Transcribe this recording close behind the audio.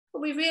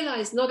we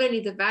realized not only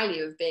the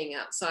value of being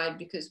outside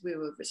because we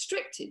were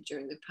restricted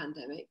during the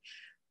pandemic,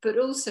 but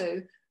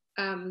also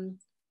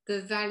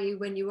the value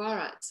when you are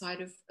outside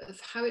of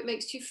how it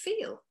makes you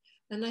feel.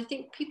 And I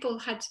think people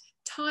had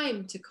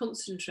time to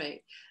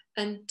concentrate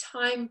and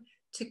time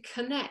to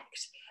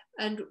connect.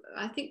 And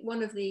I think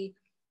one of the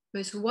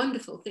most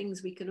wonderful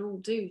things we can all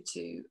do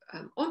to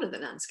honour the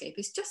landscape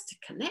is just to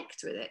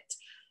connect with it,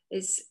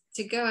 is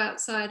to go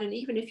outside, and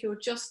even if you're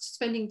just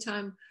spending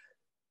time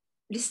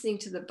listening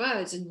to the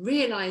birds and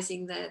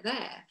realising they're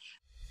there.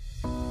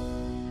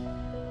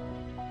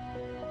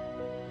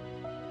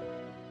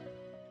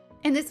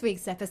 In this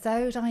week's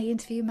episode, I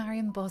interview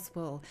Marian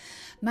Boswall.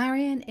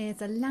 Marian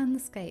is a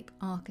landscape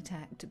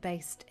architect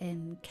based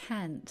in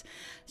Kent.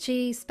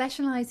 She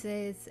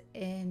specialises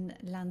in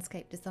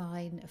landscape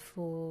design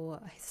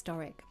for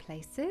historic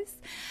places,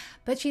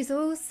 but she's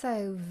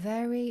also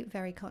very,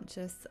 very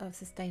conscious of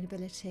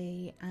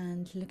sustainability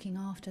and looking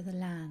after the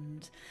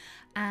land.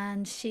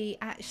 And she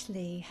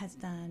actually has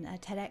done a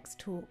TEDx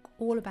talk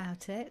all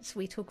about it.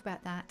 We talk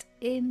about that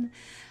in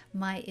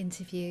my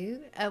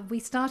interview.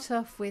 We start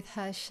off with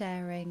her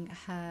sharing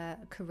her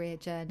career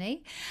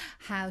journey,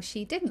 how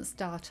she didn't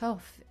start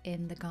off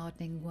in the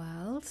gardening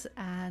world,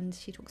 and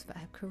she talks about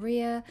her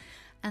career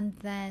and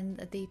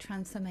then the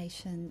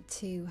transformation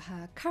to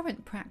her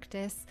current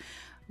practice,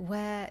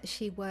 where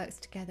she works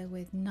together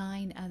with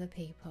 9 other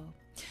people.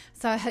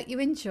 So I hope you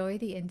enjoy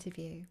the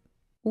interview.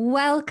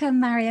 Welcome,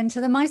 Marian, to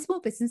the My Small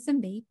Business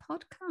and Me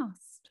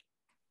podcast.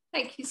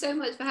 Thank you so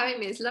much for having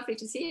me. It's lovely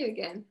to see you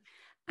again.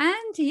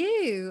 And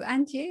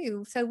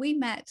you. So we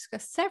met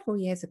several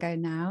years ago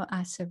now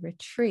at a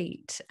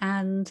retreat,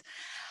 and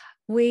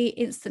we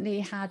instantly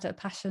had a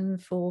passion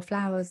for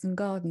flowers and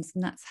gardens,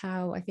 and that's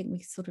how I think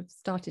we sort of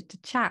started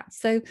to chat.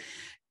 So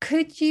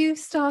could you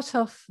start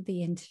off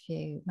the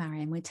interview,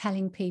 Marian, with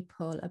telling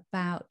people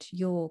about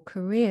your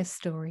career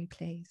story,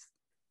 please?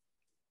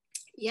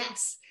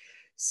 Yes.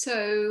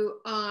 So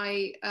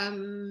I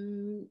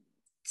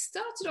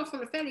started off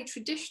on a fairly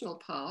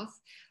traditional path.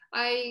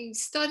 I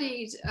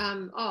studied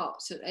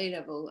art at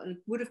A-level and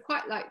would have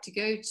quite liked to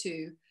go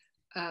to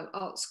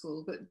art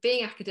school, but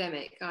being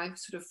academic, I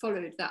sort of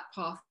followed that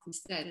path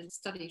instead and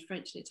studied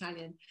French and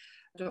Italian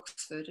at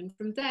Oxford. And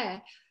from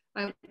there,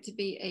 I went to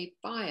be a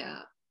buyer,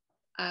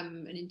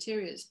 an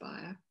interiors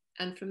buyer.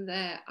 And from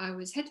there, I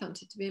was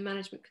headhunted to be a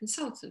management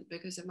consultant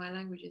because of my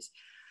languages.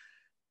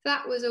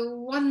 That was a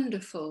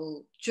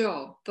wonderful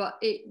job, but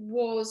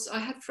I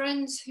had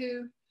friends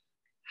who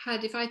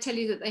had, if I tell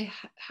you that they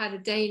had a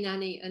day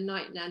nanny, a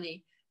night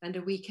nanny, and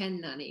a weekend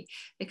nanny,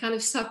 they kind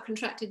of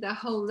subcontracted their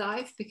whole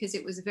life because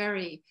it was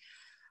very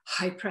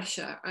high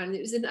pressure. And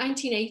it was in the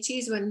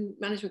 1980s when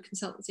management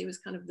consultancy was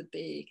kind of the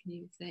big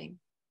new thing.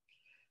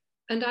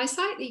 And I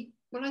slightly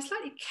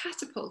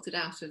catapulted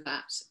out of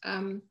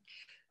that.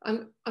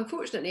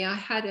 Unfortunately, I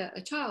had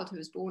a child who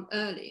was born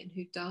early and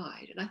who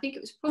died. And I think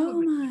it was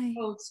probably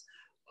because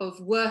of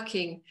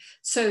working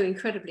so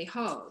incredibly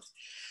hard.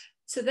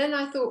 So then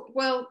I thought,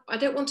 well, I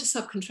don't want to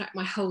subcontract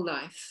my whole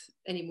life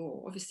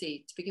anymore.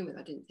 Obviously, to begin with,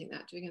 I didn't think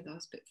that. To begin with, I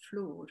was a bit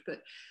flawed.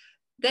 But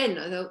then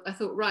I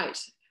thought, right,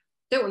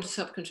 don't want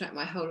to subcontract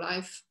my whole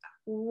life.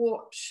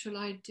 What shall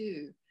I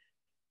do?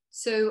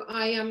 So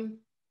I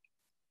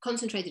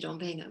concentrated on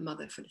being a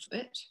mother for a little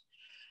bit.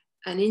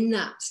 And in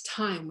that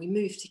time, we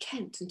moved to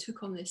Kent and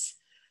took on this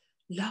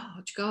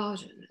large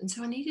garden. And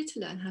so I needed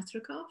to learn how to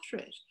look after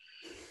it.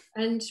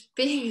 And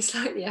being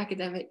slightly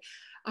academic,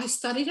 I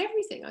studied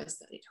everything. I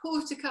studied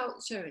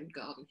horticulture and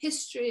garden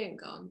history and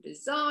garden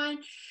design,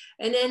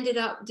 and ended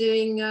up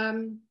doing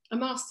a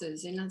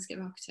master's in landscape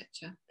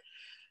architecture.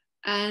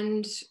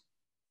 And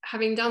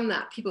having done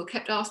that, people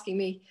kept asking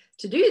me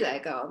to do their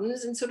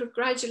gardens, and sort of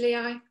gradually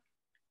I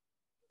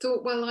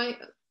thought, well,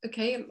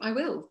 okay, I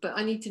will, but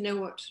I need to know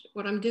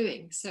what I'm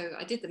doing. So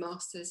I did the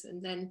master's,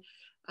 and then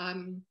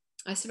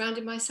I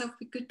surrounded myself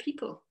with good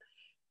people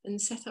and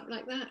set up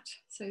like that.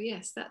 So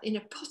yes, that in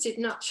a potted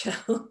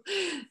nutshell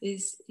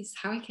is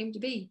how I came to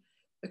be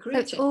a career.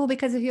 So it's all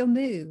because of your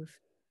move?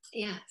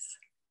 Yes.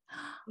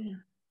 Yeah.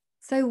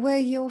 So were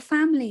your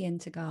family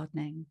into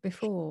gardening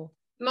before?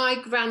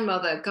 My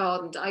grandmother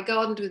gardened. I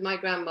gardened with my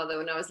grandmother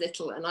when I was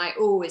little, and I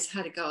always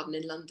had a garden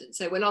in London.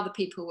 So when other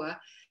people were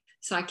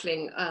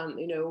cycling,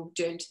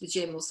 going to the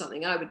gym or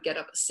something, I would get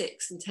up at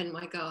 6 and tend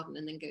my garden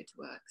and then go to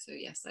work. So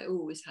yes, I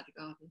always had a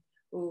garden.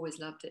 Always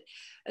loved it.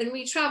 And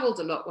we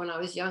traveled a lot when I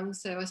was young,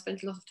 so I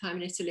spent a lot of time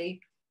in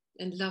Italy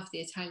and loved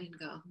the Italian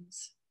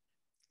gardens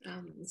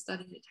and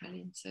studied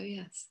Italian. So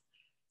yes,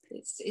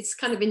 it's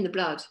kind of in the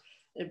blood.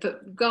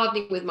 But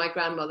gardening with my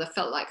grandmother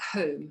felt like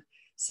home.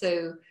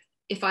 So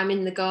if I'm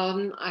in the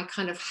garden, I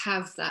kind of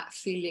have that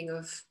feeling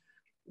of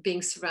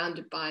being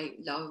surrounded by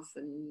love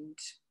and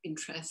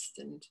interest.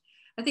 And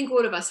I think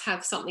all of us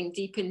have something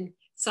deep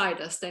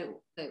inside us, don't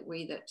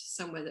we, that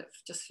somewhere that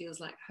just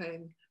feels like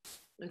home.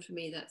 And for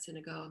me, that's in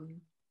a garden.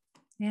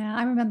 Yeah,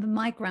 I remember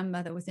my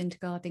grandmother was into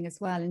gardening as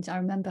well. And I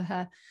remember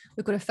her,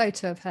 we've got a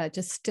photo of her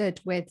just stood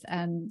with,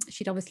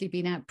 she'd obviously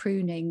been out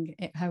pruning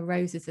her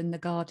roses in the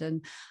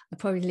garden,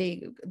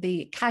 probably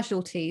the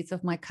casualties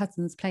of my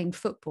cousins playing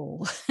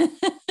football.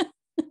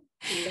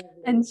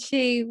 And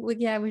she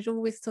would, yeah, would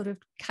always sort of,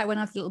 when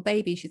I was a little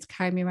baby, she'd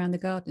carry me around the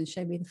garden and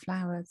show me the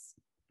flowers.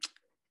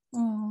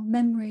 Oh,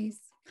 memories.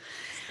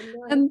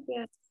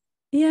 Yeah.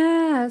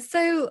 Yeah.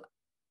 So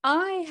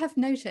I have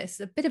noticed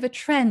a bit of a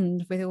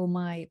trend with all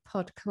my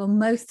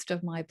most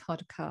of my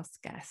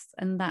podcast guests,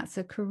 and that's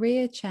a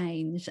career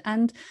change.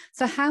 And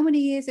so how many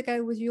years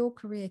ago was your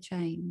career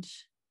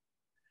change?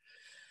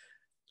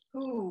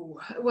 Oh,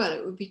 well,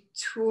 it would be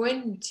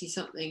 20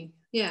 something.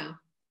 Yeah.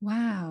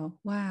 Wow.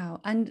 Wow.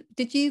 And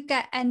did you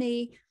get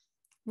any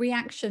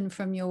reaction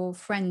from your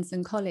friends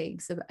and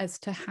colleagues as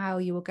to how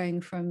you were going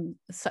from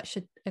such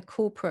a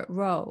corporate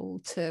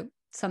role to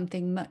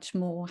something much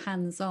more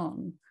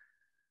hands-on?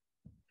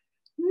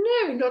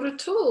 No, not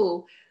at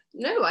all.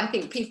 No, I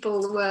think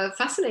people were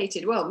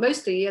fascinated. Well,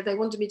 mostly they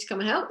wanted me to come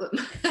and help them.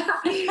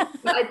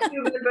 But I do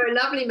remember a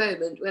lovely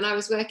moment when I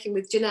was working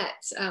with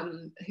Jeanette,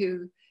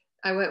 who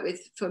I worked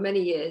with for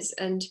many years,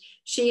 and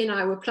she and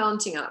I were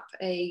planting up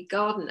a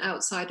garden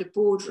outside a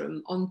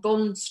boardroom on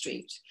Bond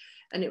Street.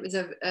 And it was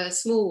a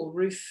small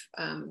roof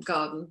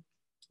garden,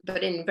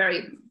 but in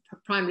very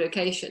prime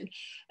location.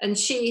 And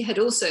she had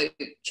also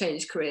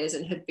changed careers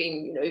and had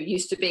been,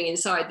 used to being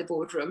inside the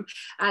boardroom,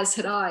 as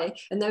had I.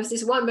 And there was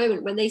this one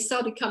moment when they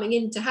started coming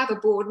in to have a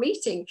board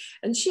meeting,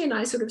 and she and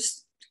I sort of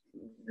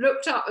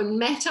looked up and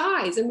met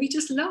eyes, and we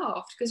just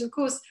laughed because, of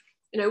course,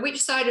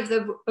 which side of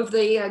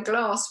the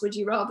glass would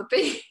you rather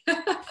be?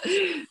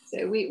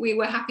 So we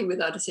were happy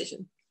with our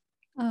decision.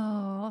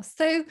 Oh,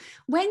 so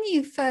when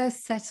you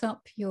first set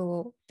up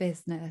your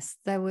business,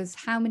 there was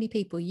how many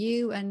people?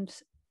 You, and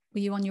were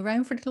you on your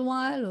own for a little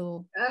while,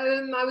 or?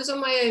 I was on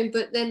my own,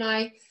 but then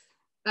I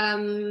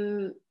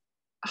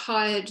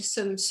hired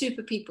some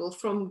super people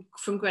from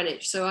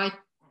Greenwich. So I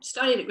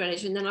studied at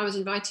Greenwich, and then I was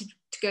invited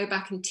to go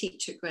back and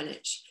teach at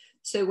Greenwich.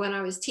 So when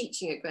I was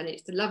teaching at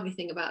Greenwich, the lovely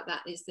thing about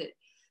that is that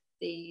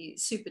the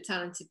super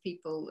talented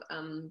people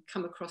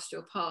come across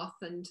your path,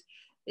 and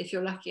if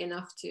you're lucky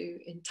enough to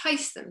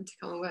entice them to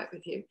come and work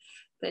with you,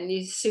 then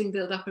you soon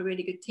build up a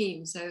really good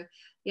team. So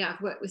yeah,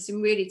 I've worked with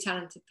some really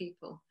talented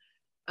people.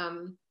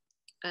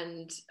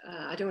 And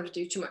I don't want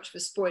to do too much of a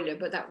spoiler,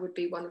 but that would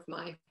be one of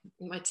my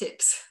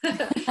tips.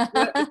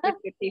 Work with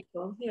good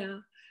people. Yeah.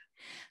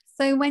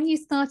 So when you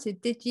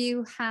started, did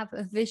you have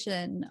a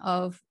vision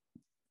of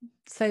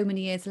so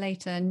many years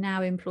later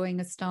now employing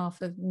a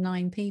staff of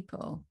 9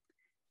 people?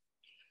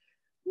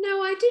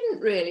 No, I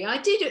didn't really.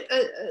 I did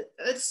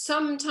at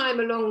some time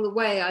along the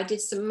way, I did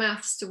some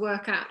maths to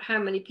work out how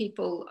many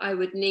people I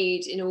would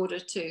need in order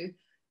to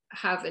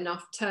have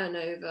enough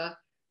turnover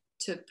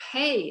to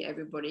pay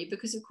everybody,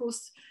 because of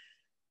course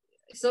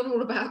it's not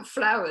all about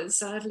flowers.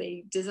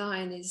 Sadly,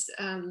 design is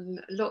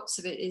lots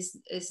of it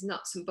is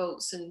nuts and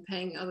bolts and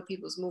paying other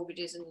people's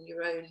mortgages and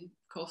your own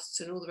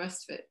costs and all the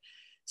rest of it.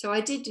 So I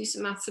did do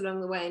some maths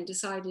along the way and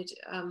decided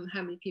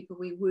how many people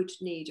we would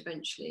need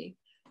eventually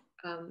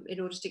in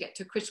order to get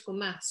to critical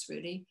mass,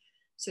 really,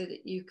 so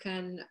that you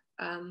can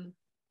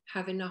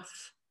have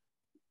enough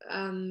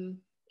in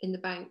the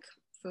bank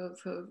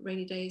for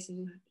rainy days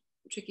and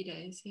tricky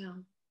days. Yeah.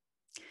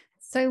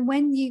 So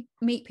when you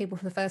meet people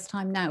for the first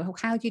time now,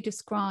 how do you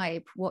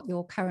describe what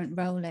your current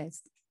role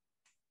is?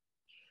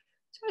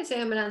 So I say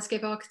I'm a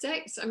landscape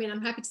architect. I mean,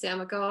 I'm happy to say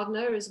I'm a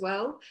gardener as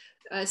well.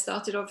 I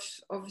started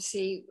off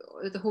obviously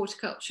with a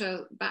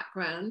horticulture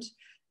background.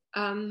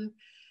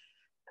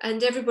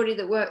 And everybody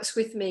that works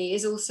with me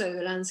is also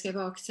a landscape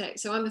architect.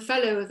 So I'm a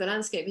fellow of the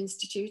Landscape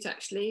Institute,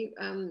 actually,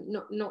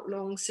 not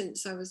long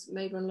since I was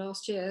made one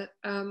last year.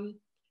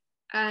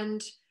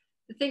 And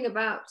the thing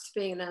about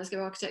being a landscape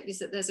architect is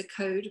that there's a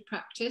code of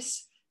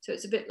practice. So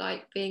it's a bit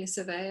like being a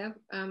surveyor.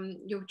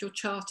 You're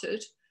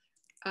chartered.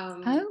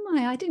 Oh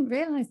my, I didn't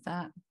realize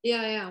that.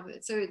 Yeah.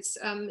 So it's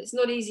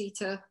not easy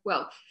to,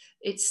 well,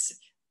 it's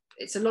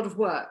a lot of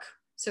work.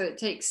 So it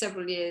takes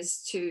several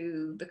years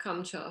to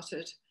become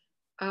chartered.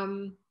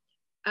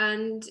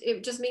 And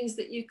it just means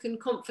that you can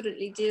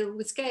confidently deal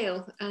with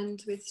scale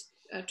and with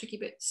tricky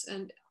bits,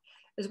 and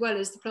as well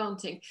as the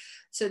planting.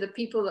 So the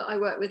people that I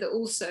work with are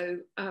also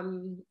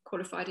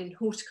qualified in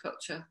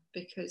horticulture,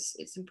 because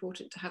it's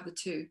important to have the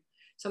two.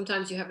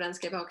 Sometimes you have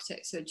landscape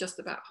architects who are just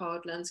about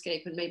hard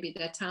landscape and maybe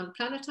they're town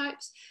planner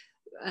types.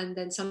 And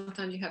then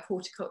sometimes you have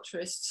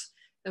horticulturists,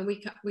 and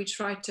we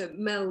try to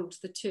meld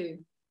the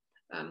two.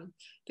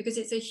 Because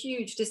it's a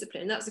huge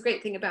discipline. That's the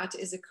great thing about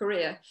it as a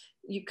career.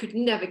 You could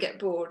never get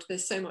bored.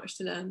 There's so much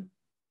to learn.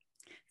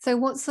 So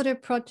what sort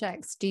of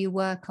projects do you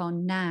work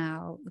on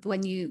now?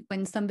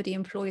 When somebody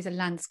employs a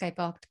landscape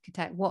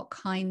architect, what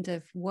kind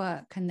of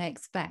work can they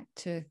expect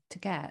to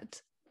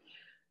get?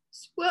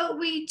 Well,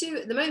 we do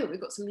at the moment, we've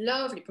got some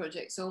lovely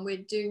projects on. We're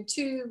doing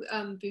 2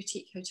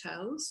 boutique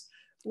hotels.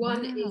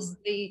 One is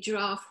the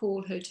Giraffe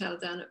Hall Hotel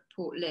down at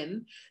Port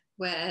Lympne,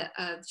 where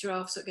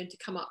giraffes are going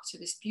to come up to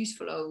this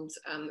beautiful old,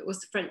 it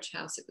was the French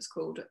house, it was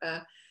called,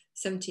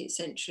 17th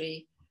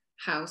century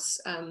house,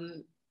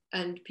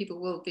 and people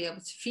will be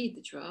able to feed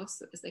the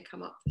giraffes as they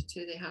come up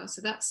to the house.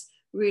 So that's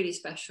really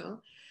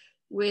special.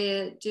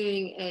 We're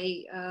doing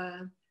a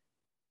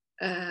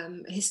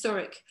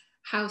historic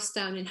house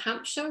down in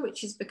Hampshire,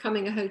 which is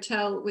becoming a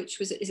hotel, which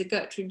is a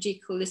Gertrude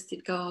Jekyll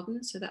listed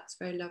garden. So that's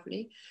very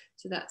lovely.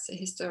 So that's a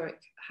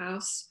historic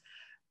house.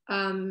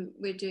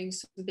 We're doing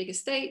some big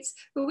estates,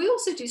 but we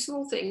also do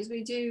small things.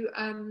 We do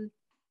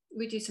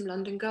some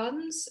London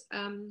gardens.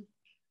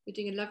 We're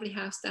doing a lovely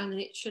house down in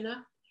Itchenor.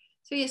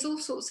 So yes, all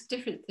sorts of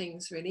different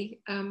things really.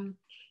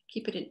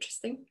 Keep it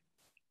interesting.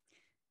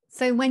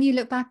 So when you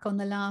look back on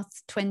the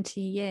last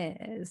 20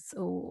 years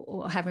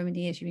or however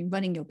many years you've been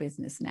running your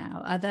business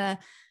now, are there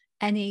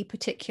any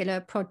particular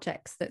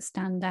projects that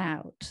stand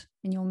out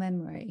in your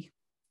memory?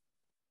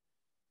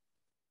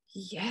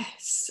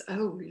 Yes,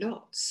 oh,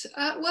 lots.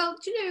 Well,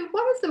 do you know,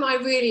 one of them I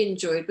really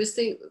enjoyed was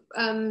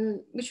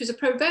which was a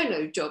pro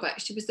bono job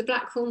actually, was the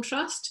Blackthorn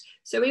Trust.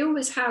 So we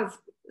always have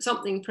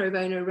something pro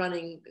bono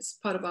running as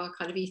part of our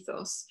kind of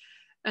ethos.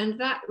 And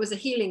that was a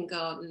healing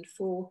garden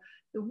for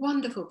the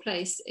wonderful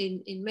place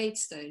in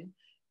Maidstone,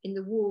 in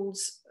the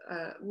walls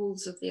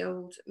of the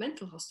old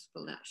mental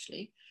hospital,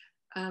 actually.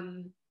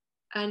 And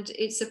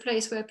it's a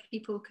place where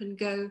people can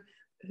go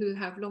who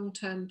have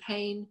long-term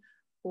pain,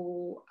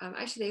 or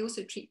actually they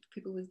also treat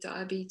people with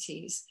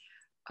diabetes.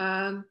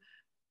 And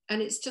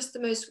it's just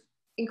the most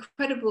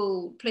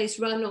incredible place,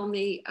 run on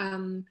the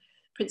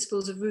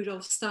principles of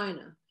Rudolf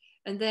Steiner.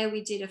 And there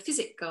we did a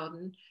physic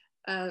garden,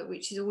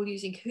 which is all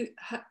using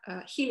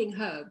healing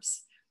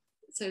herbs.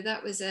 So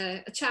that was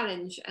a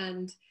challenge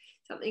and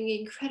something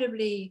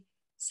incredibly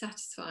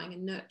satisfying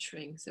and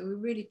nurturing. So we're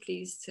really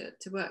pleased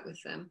to work with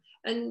them.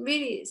 And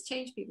really it's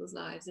changed people's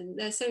lives, and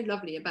they're so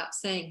lovely about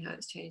saying how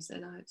it's changed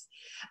their lives.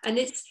 And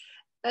it's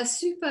a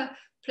super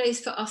place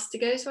for us to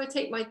go. So I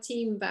take my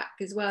team back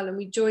as well, and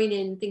we join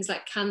in things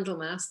like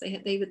Candlemas.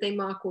 They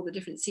mark all the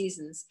different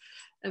seasons,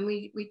 and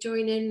we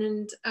join in,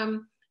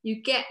 and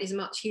you get as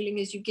much healing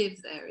as you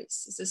give there.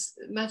 It's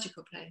a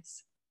magical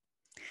place.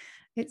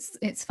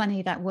 It's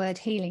funny that word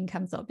healing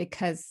comes up,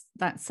 because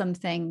that's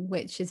something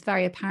which is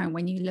very apparent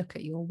when you look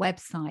at your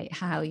website,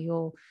 how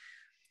your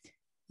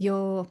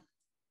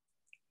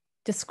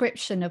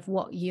description of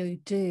what you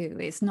do,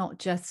 it's not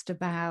just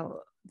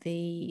about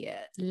the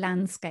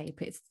landscape,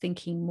 it's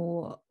thinking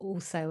more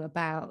also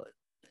about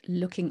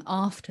looking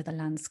after the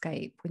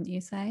landscape, wouldn't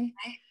you say?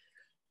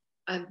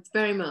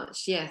 Very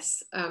much,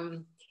 yes.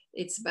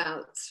 It's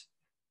about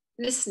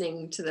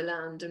listening to the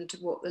land and to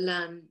what the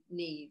land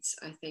needs,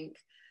 I think.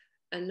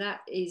 And that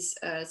is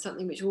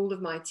something which all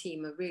of my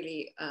team are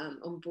really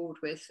on board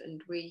with,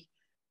 and we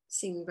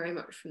sing very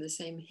much from the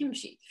same hymn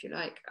sheet, if you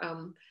like.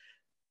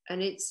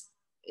 And it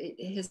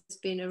has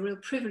been a real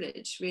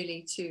privilege,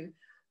 really, to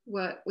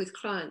work with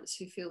clients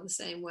who feel the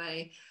same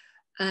way,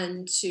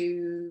 and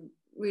to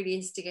really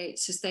instigate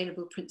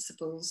sustainable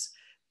principles,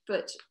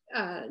 but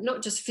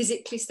not just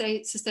physically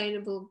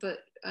sustainable, but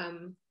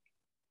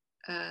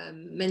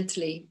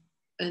mentally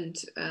and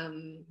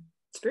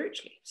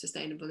spiritually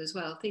sustainable as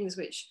well. Things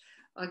which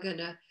are going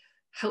to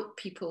help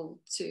people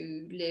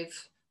to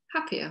live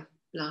happier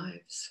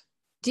lives.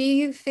 Do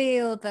you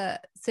feel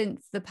that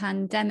since the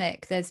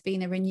pandemic, there's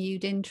been a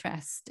renewed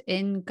interest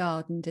in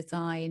garden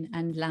design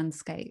and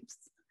landscapes?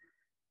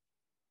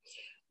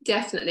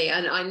 Definitely,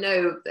 and I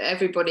know that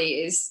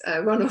everybody is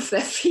run off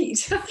their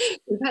feet.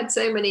 We've had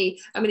so many.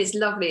 I mean, it's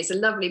lovely. It's a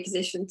lovely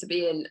position to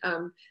be in,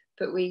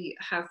 but we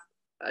have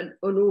an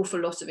awful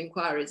lot of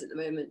inquiries at the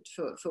moment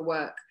for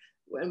work,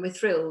 and we're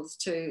thrilled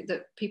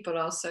that people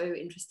are so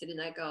interested in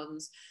their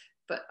gardens.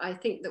 But I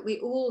think that we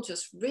all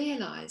just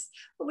realised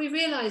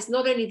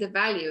not only the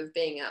value of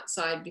being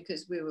outside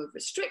because we were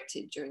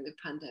restricted during the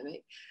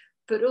pandemic,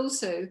 but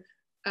also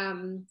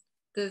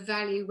the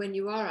value when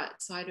you are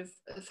outside of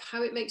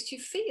how it makes you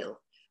feel.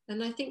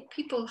 And I think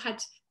people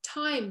had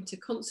time to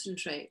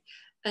concentrate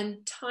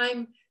and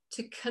time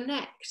to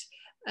connect.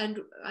 And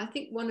I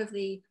think one of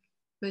the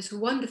most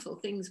wonderful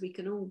things we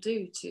can all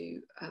do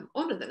to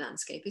honour the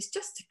landscape is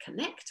just to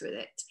connect with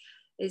it,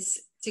 is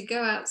to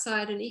go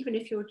outside, and even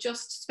if you're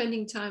just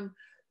spending time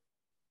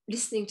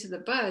listening to the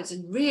birds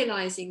and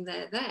realising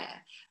they're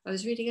there. I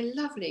was reading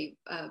a lovely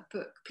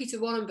book, Peter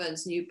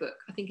Wallenburn's new book,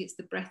 I think it's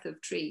The Breath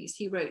of Trees.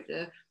 He wrote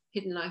The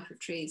Hidden Life of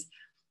Trees,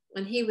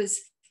 and he was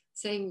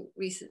saying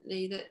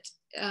recently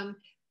that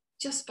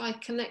just by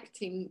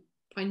connecting,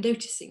 by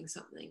noticing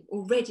something,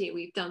 already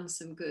we've done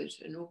some good,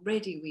 and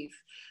already we've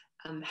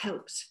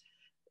helped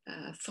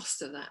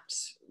foster that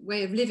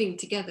way of living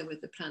together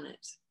with the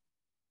planet.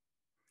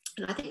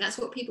 And I think that's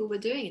what people were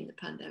doing in the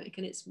pandemic,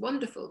 and it's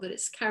wonderful that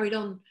it's carried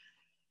on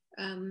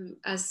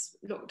as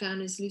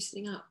lockdown is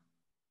loosening up.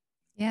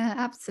 Yeah,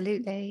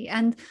 absolutely.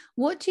 And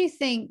what do you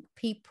think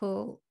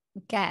people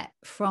get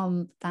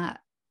from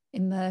that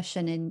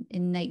immersion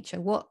in nature?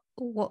 What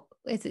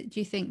is it, do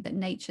you think, that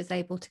nature's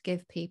able to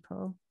give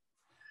people?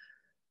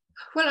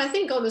 Well, I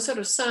think on a sort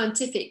of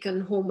scientific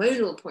and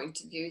hormonal point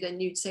of view, then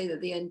you'd say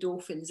that the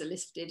endorphins are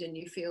lifted and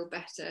you feel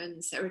better,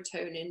 and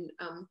serotonin,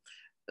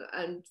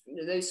 and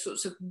those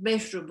sorts of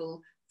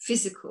measurable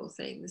physical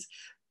things.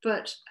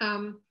 But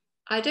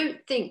I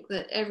don't think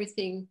that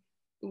everything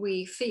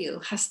we feel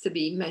has to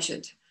be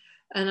measured.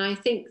 And I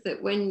think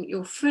that when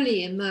you're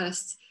fully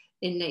immersed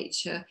in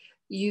nature,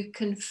 you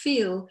can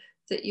feel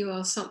that you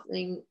are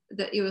something,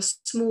 that you're a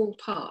small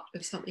part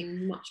of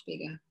something much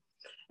bigger,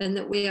 and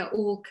that we are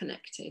all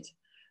connected,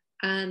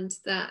 and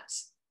that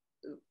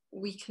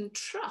we can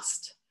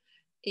trust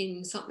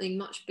in something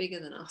much bigger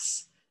than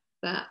us,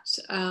 that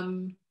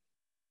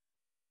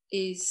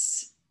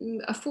is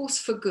a force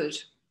for good.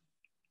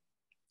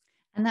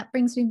 And that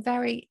brings me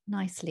very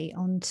nicely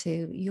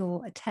onto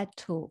your TED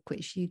talk,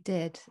 which you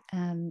did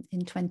in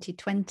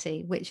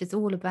 2020, which is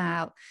all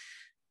about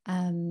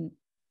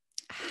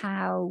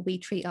how we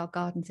treat our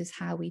gardens is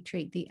how we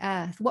treat the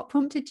earth. What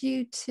prompted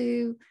you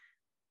to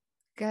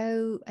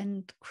go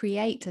and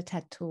create a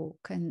TED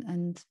talk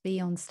and be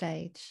on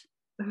stage?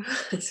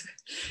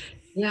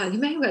 Yeah, you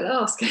may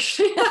well ask,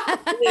 actually.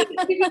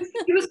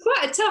 It was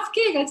quite a tough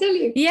gig, I tell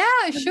you.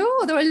 Yeah,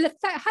 sure. There were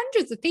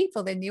hundreds of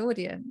people in the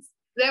audience.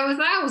 There were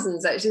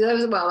thousands, actually. There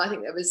was, well, I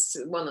think there was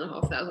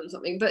 1,500 or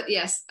something. But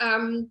yes,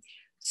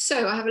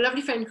 so I have a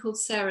lovely friend called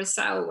Sarah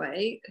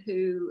Salway,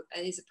 who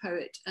is a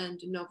poet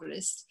and a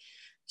novelist.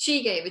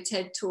 She gave a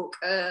TED talk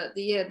the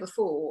year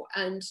before,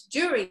 and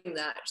during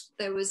that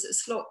there was a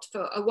slot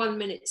for a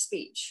 1-minute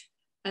speech.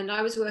 And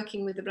I was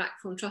working with the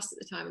Blackthorn Trust at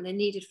the time, and they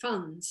needed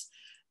funds.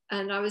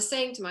 And I was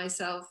saying to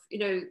myself, you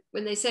know,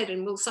 when they said,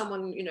 and will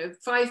someone, you know,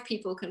 5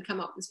 people can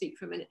come up and speak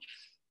for a minute,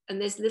 and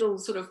this little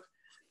sort of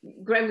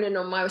gremlin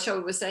on my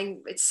shoulder was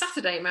saying, it's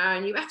Saturday,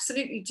 Marian, you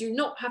absolutely do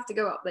not have to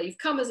go up there. You've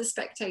come as a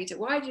spectator.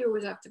 Why do you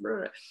always have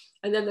to?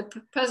 And then the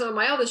person on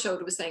my other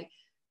shoulder was saying,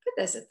 but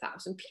there's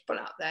 1,000 people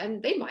out there,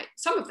 and they might,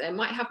 some of them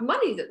might have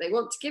money that they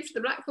want to give to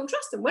the Blackthorn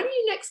Trust. And when are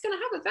you next going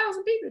to have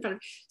 1,000 people in front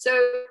of you? So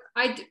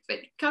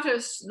cut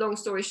a long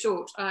story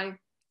short, I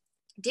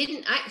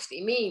didn't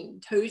actually mean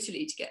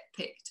totally to get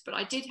picked, but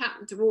I did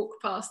happen to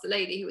walk past the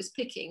lady who was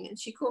picking, and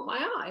she caught my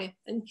eye,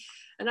 and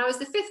I was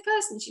the 5th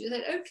person. She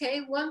said, okay,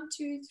 1,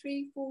 2,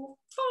 3, 4,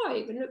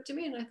 5, and looked at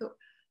me, and I thought,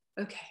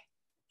 okay.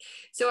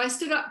 So I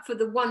stood up for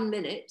the 1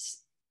 minute,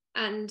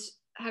 and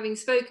having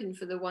spoken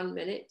for the 1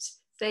 minute,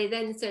 they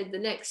then said the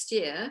next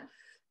year,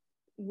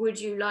 would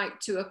you like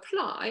to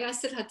apply? I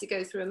still had to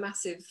go through a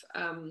massive,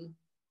 a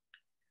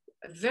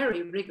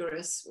very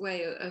rigorous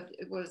way of,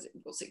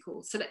 what's it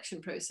called,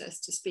 selection process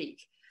to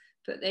speak.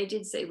 But they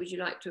did say, would you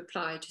like to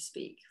apply to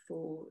speak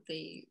for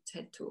the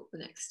TED Talk the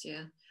next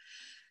year?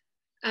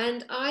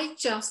 And I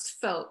just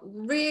felt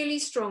really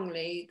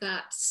strongly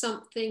that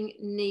something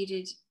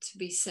needed to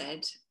be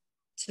said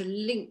to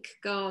link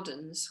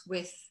gardens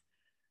with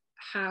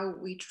how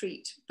we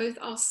treat both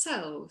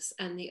ourselves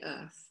and the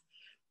earth.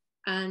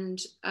 And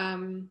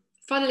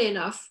funnily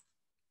enough,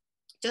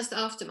 just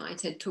after my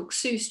TED Talk,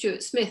 Sue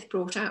Stuart-Smith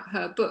brought out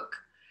her book.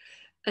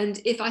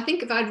 And if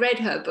I'd read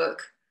her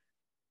book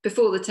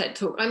before the TED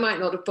Talk, I might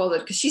not have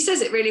bothered, because she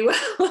says it really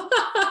well.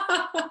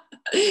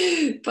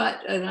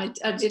 But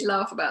I did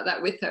laugh about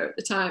that with her at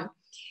the time.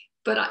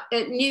 But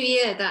at New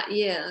Year that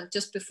year,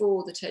 just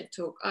before the TED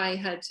Talk, I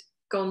had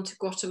gone to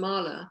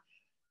Guatemala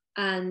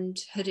and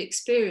had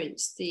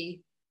experienced the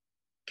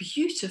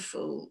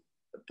beautiful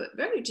but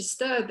very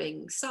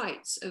disturbing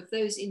sights of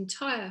that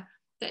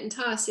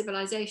entire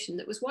civilization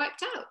that was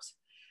wiped out.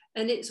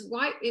 And it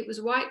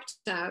was wiped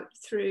out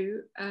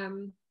through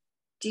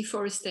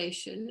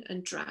deforestation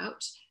and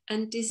drought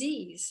and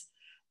disease.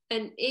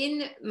 And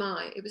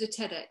it was a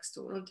TEDx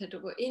talk, not a TED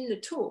talk, but in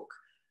the talk,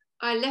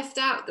 I left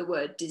out the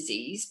word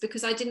disease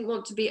because I didn't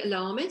want to be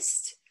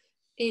alarmist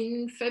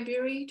in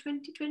February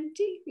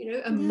 2020, you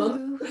know, a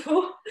month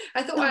before.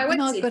 I thought,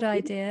 not a good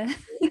idea.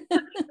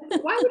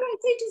 Why would I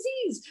say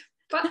disease?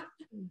 But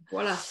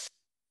voila.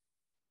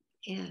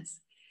 Yes.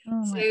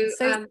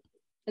 So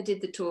I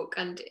did the talk,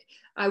 and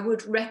I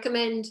would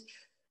recommend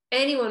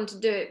anyone to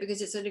do it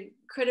because it's an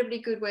incredibly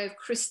good way of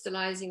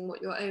crystallizing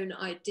what your own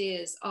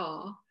ideas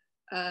are.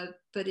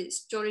 But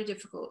it's jolly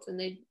difficult, and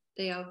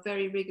they are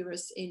very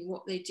rigorous in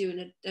what they do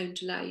and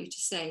don't allow you to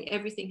say.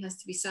 Everything has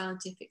to be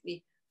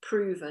scientifically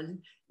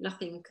proven.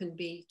 Nothing can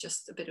be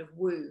just a bit of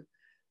woo,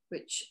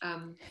 which I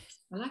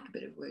like a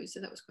bit of woo, so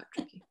that was quite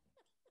tricky.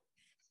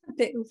 A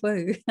bit of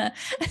woo.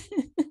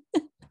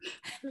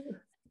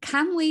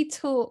 Can we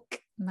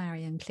talk,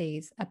 Marian,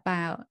 please,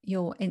 about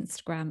your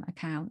Instagram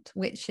account,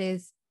 which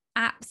is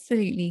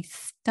absolutely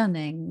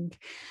stunning.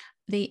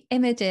 The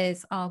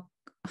images are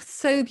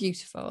so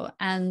beautiful,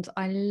 and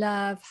I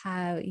love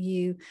how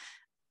you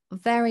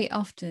very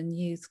often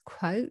use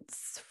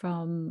quotes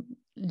from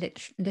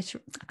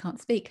literature.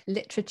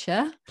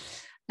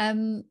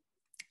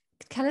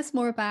 Tell us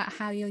more about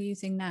how you're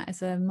using that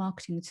as a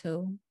marketing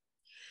tool.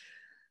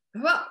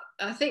 Well,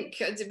 I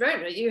think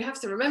you have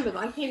to remember that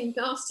I came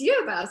to ask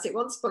you about it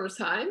once upon a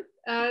time.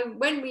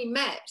 When we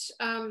met,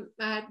 I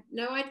had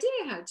no idea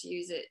how to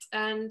use it.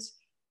 And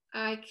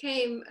I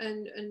came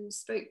and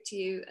spoke to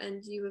you,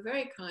 and you were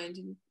very kind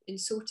in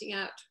sorting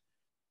out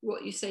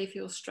what you say for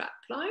your strap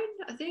line,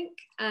 I think,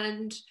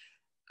 and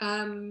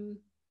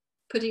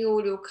putting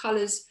all your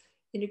colours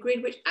in a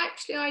grid, which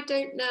actually I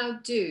don't now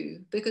do,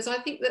 because I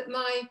think that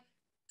my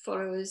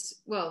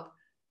followers, well,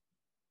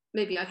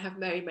 maybe I'd have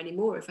very many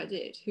more if I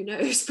did, who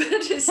knows, but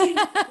it seems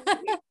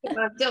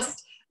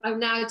I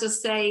now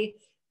just say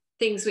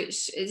things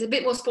which is a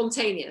bit more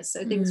spontaneous,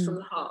 so things from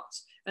the heart.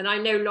 And I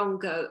no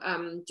longer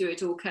do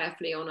it all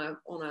carefully on a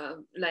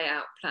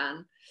layout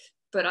plan,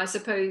 but I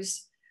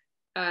suppose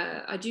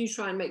I do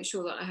try and make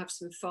sure that I have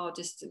some far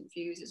distant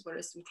views as well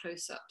as some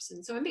close-ups,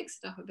 and so I mix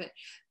it up a bit.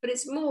 But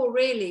it's more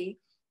really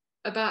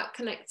about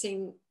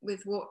connecting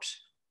with what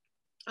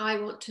I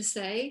want to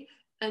say,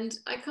 and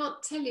I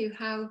can't tell you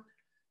how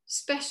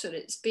special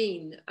it's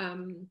been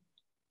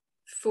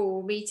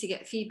for me to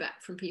get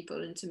feedback from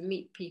people and to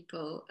meet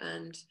people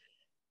and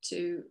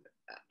to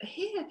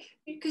hear,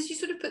 because you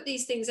sort of put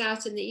these things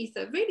out in the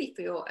ether really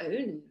for your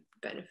own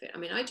benefit. I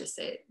mean, I just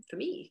say it for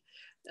me.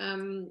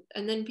 And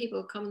then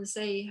people come and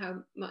say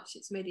how much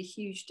it's made a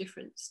huge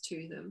difference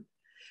to them.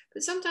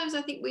 But sometimes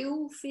I think we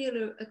all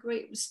feel a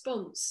great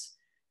response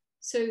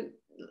to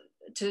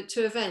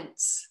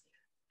events.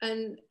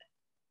 And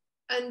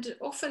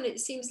often it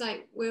seems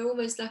like we're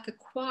almost like a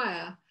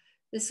choir.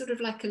 There's sort of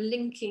like a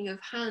linking of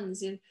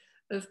hands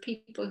of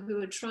people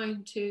who are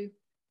trying to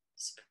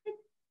spread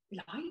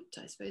light,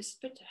 I suppose,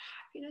 spread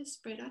happiness,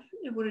 I don't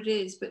know what it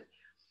is, but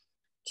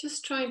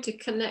just trying to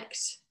connect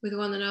with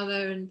one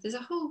another. And there's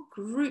a whole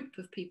group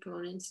of people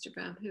on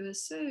Instagram who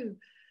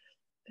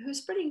are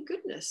spreading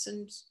goodness,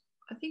 and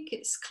I think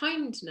it's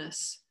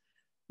kindness.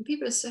 And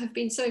people have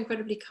been so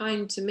incredibly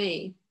kind to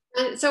me.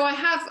 And so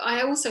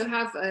I also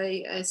have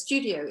a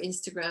studio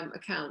Instagram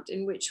account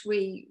in which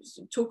we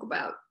talk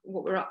about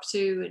what we're up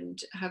to and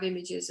have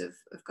images of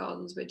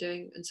gardens we're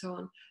doing and so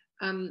on.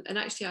 And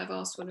actually, I've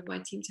asked one of my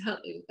team to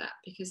help me with that,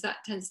 because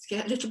that tends to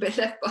get a little bit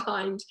left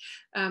behind,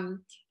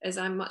 as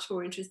I'm much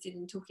more interested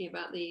in talking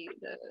about the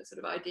sort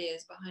of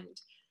ideas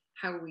behind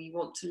how we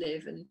want to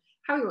live and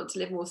how we want to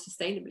live more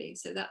sustainably.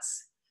 So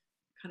that's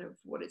kind of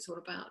what it's all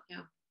about,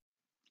 yeah.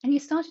 And you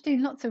started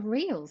doing lots of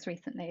reels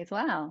recently as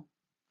well.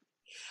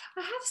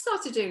 I have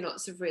started doing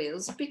lots of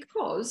reels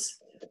because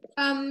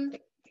well,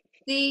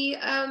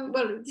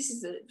 this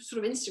is a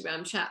sort of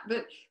Instagram chat,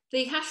 but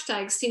the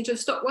hashtags seem to have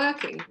stopped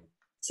working.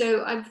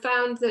 So I've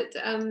found that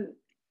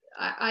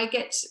I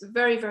get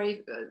very,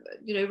 very,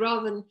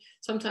 rather than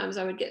sometimes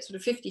I would get sort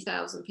of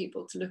 50,000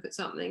 people to look at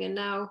something, and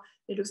now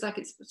it looks like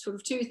it's sort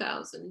of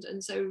 2,000.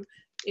 And so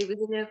it was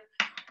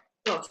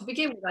to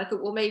begin with, I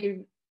thought, well,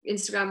 maybe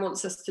Instagram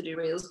wants us to do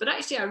reels, but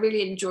actually I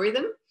really enjoy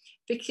them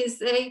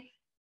because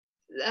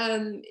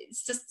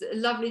it's just a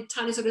lovely,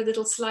 tiny sort of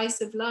little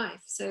slice of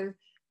life. So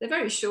they're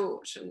very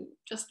short and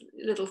just a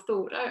little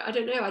thought. I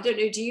don't know.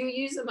 Do you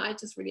use them? I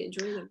just really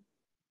enjoy them.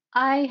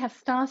 I have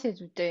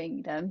started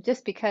doing them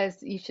just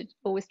because you should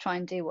always try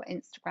and do what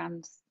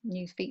Instagram's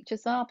new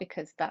features are,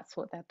 because that's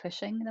what they're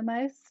pushing the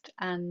most.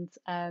 And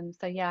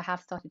so yeah, I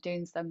have started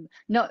doing some,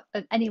 not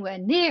anywhere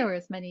near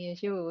as many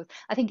as yours.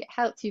 I think it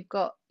helps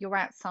you're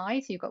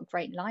outside, so you've got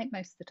great light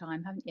most of the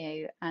time, haven't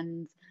you?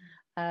 And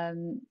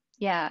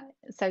yeah,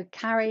 so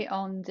carry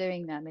on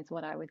doing them is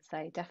what I would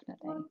say,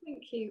 definitely. Oh,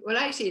 thank you. Well,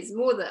 actually, it's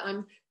more that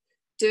I'm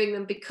doing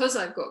them because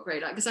I've got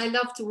great light, because I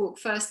love to walk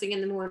first thing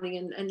in the morning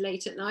and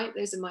late at night.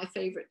 Those are my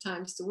favorite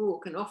times to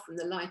walk, and often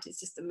the light is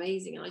just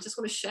amazing and I just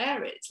want to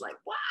share it. It's like,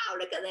 wow,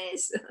 look at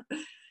this.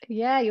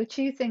 Yeah, you're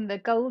choosing the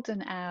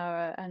golden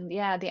hour, and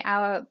yeah, the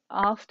hour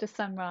after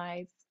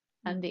sunrise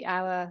and the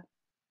hour,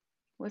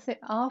 was it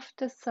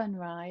after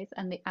sunrise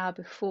and the hour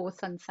before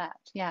sunset?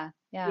 Yeah,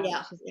 Yeah, which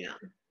is yeah,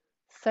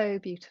 so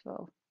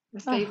beautiful. my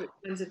Oh. favorite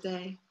times of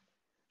day.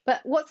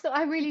 But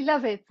I really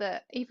love is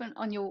that even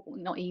on your,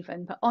 not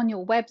even, but on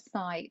your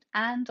website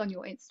and on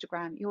your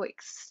Instagram, you're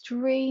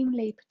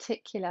extremely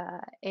particular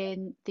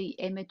in the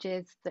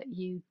images that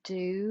you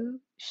do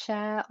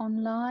share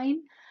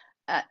online.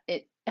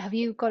 Have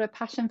you got a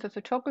passion for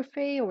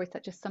photography, or is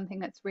that just something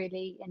that's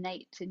really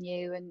innate in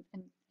you and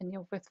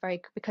you're just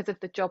very, because of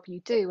the job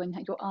you do and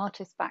your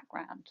artist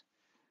background?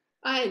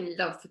 I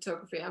love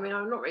photography. I mean,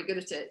 I'm not very good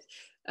at it,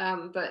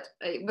 but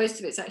most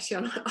of it's actually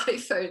on an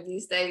iPhone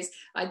these days.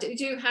 I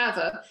do have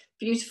a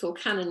beautiful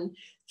Canon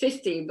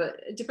 50,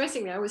 but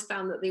depressingly, I always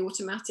found that the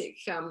automatic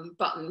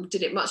button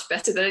did it much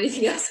better than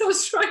anything else I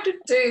was trying to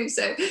do.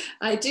 So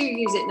I do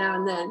use it now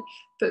and then,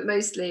 but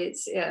mostly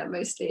it's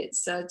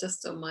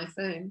just on my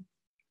phone.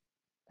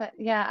 But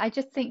yeah, I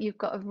just think you've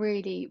got a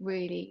really,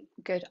 really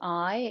good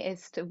eye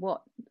as to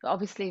what,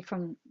 obviously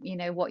from,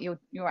 what your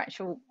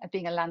actual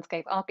being a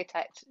landscape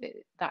architect,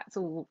 that's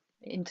all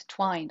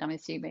intertwined, I'm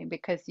assuming,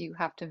 because you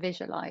have to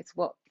visualize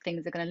what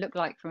things are going to look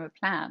like from a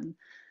plan.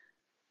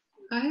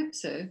 I hope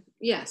so.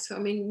 Yes. I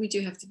mean, we do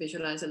have to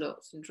visualize a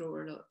lot and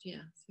draw a lot.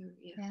 Yeah. So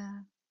yeah.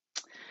 Yeah.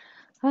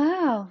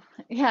 Wow.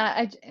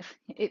 Yeah,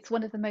 it's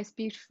one of the most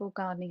beautiful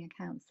gardening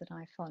accounts that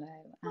I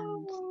follow.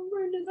 And oh,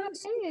 Rona,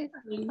 that's I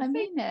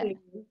mean it.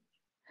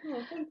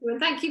 Oh, thank you. And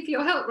thank you for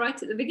your help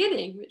right at the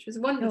beginning, which was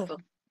You're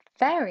wonderful.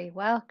 very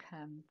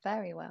welcome.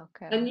 Very And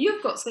welcome.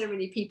 you've got so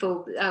many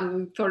people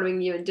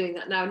following you and doing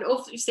that now. And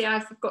obviously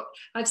I've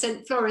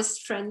sent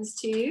florist friends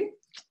to you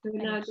who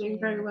are now Thank doing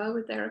very you. well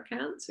with their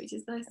accounts, which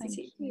is nice to Thank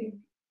see too. you.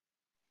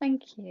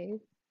 Thank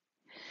you.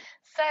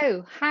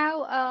 So,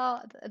 how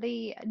are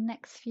the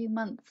next few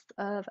months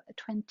of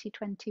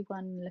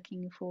 2021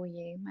 looking for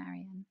you,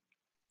 Marian?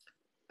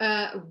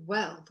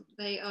 Well,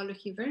 they are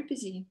looking very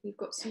busy. We've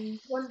got some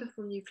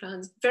wonderful new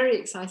clients, very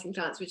exciting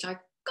clients, which I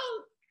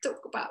can't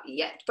talk about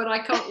yet, but I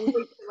can't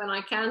wait when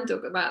I can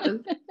talk about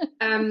them.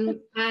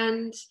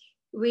 And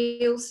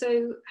we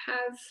also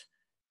have,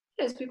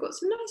 yes, we've got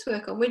some nice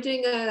work on. We're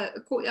doing a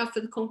courtyard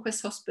for the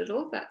Conquest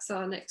Hospital. That's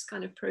our next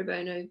kind of pro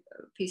bono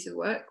piece of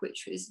work,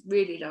 which is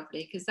really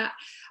lovely because that,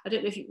 I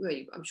don't know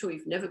if I'm sure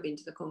you've never been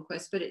to the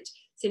Conquest, but it's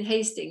in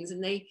Hastings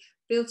and they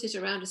built it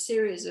around a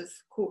series of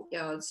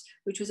courtyards,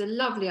 which was a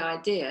lovely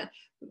idea,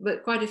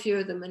 but quite a few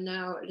of them are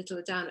now a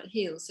little down at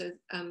heel. So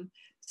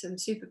some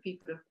super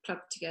people have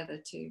clubbed together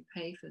to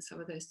pay for some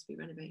of those to be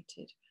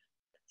renovated.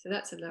 So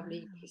that's a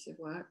lovely piece of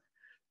work.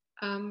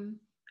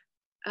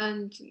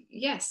 And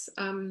yes,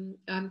 I'm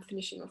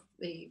finishing off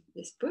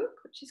this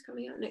book, which is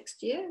coming out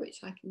next year, which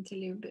I can tell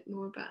you a bit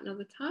more about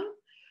another time.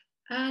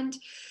 And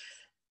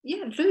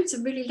yeah, loads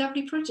of really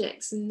lovely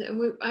projects. And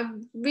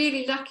I'm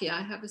really lucky.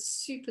 I have a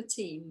super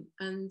team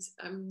and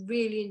I'm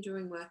really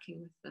enjoying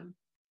working with them.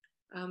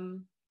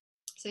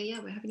 So yeah,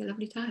 we're having a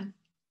lovely time.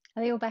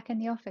 Are they all back in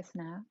the office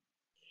now?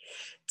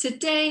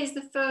 Today is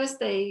the first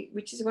day,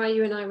 which is why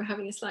you and I were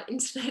having a slight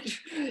internet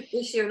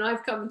issue, and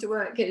I've come to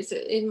work in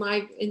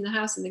the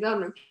house in the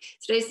garden room.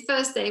 Today's the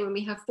first day when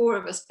we have 4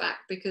 of us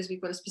back because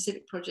we've got a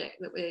specific project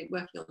that we're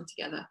working on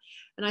together.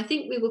 And I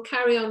think we will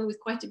carry on with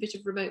quite a bit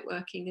of remote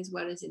working as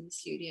well as in the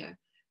studio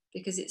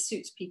because it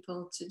suits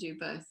people to do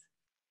both.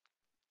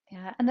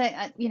 Yeah, and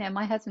they,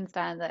 my husband's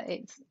found that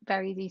it's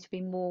very easy to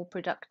be more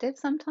productive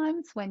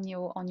sometimes when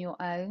you're on your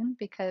own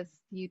because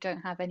you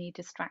don't have any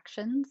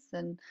distractions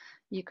and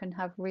you can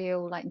have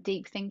real like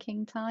deep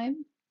thinking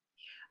time.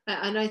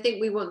 And I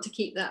think we want to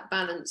keep that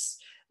balance.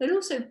 And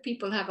also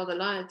people have other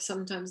lives.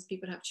 Sometimes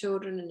people have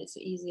children and it's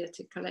easier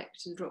to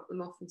collect and drop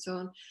them off and so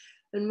on.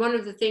 And one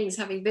of the things,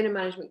 having been a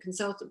management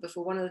consultant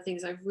before, one of the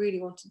things I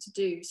really wanted to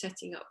do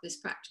setting up this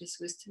practice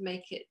was to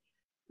make it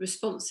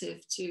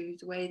responsive to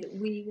the way that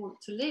we want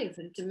to live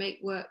and to make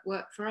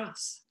work for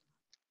us.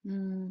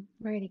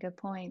 Really good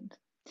point.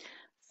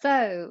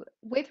 So,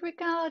 with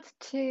regard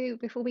to,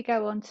 before we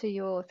go on to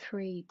your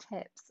 3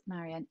 tips,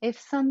 Marian, if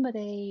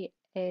somebody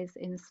is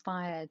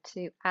inspired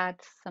to add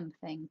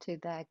something to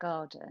their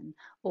garden,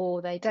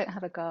 or they don't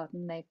have a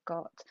garden, they've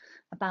got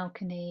a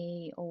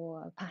balcony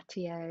or a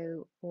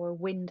patio or a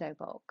window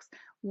box,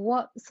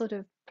 what sort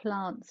of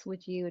plants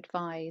would you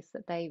advise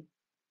that they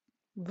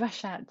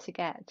rush out to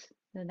get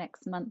the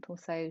next month or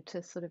so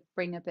to sort of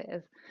bring a bit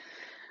of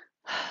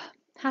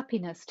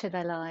happiness to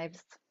their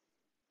lives?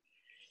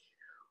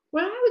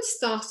 Well, I would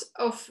start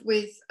off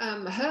with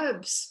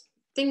herbs,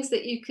 things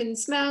that you can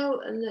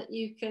smell and that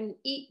you can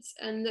eat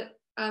and that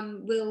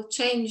will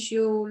change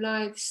your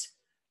lives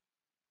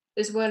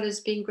as well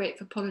as being great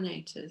for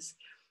pollinators.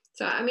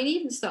 So, I mean,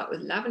 even start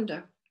with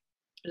lavender.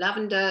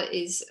 Lavender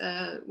is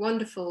a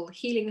wonderful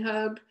healing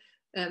herb.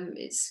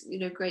 It's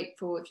great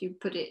for if you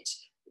put it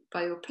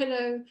by your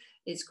pillow.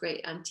 It's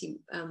great anti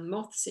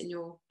moths in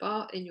your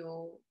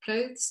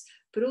clothes,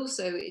 but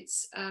also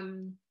it's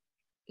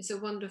a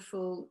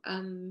wonderful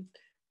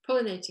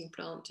pollinating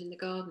plant in the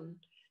garden.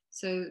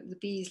 So the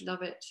bees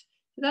love it.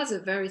 So that's a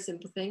very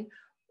simple thing.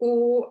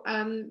 Or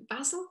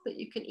basil that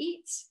you can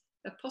eat.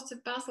 A pot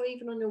of basil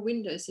even on your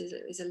windows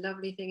is a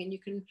lovely thing, and you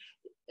can.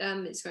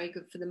 It's very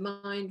good for the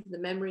mind, the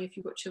memory. If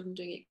you've got children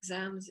doing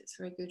exams, it's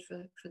very good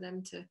for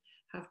them to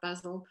have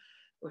basil,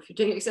 or if you're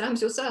doing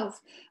exams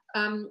yourself.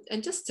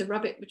 And just to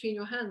rub it between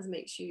your hands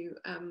makes you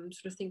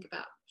sort of think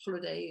about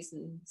holidays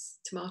and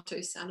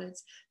tomato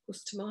salads. Of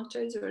course,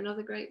 tomatoes are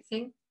another great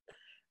thing.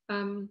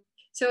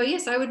 So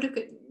yes, I would look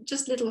at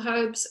just little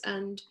herbs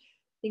and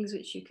things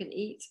which you can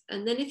eat.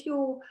 And then if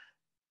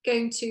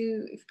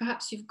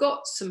perhaps you've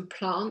got some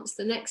plants,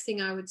 the next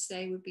thing I would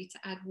say would be to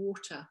add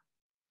water.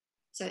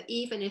 So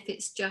even if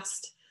it's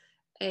just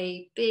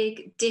a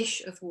big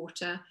dish of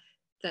water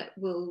that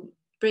will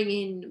bring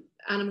in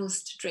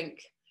animals to drink.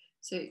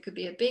 So it could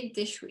be a big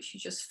dish which you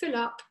just fill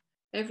up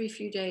every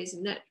few days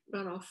and let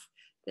run off.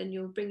 Then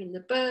you'll bring in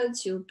the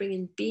birds, you'll bring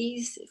in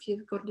bees if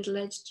you've got a little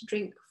edge to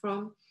drink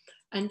from.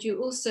 And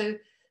you also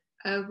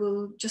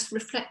will just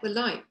reflect the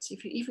light.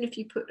 Even if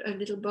you put a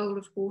little bowl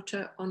of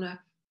water on a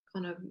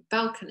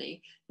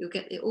balcony, you'll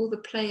get all the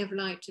play of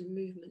light and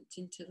movement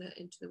into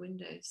the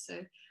windows.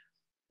 So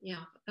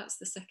yeah, that's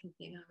the second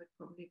thing I would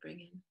probably bring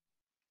in.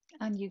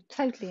 And you've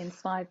totally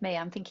inspired me.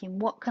 I'm thinking,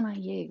 what can I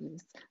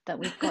use that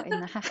we've got in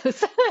the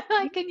house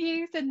I can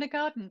use in the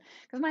garden?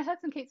 Because my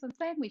husband keeps on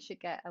saying we should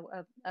get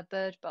a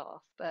bird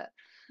bath, but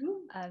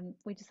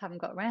we just haven't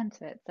got around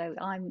to it. So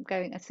I'm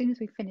going, as soon as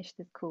we finish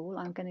this call,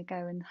 I'm going to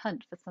go and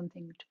hunt for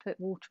something to put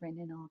water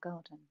in our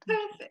garden.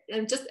 Perfect.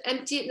 And just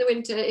empty it in the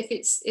winter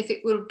if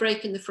it will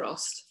break in the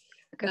frost.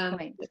 Good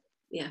point.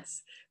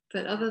 Yes.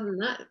 But other than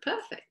that,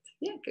 perfect.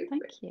 Yeah, go for it.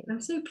 Thank you. I'm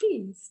so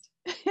pleased.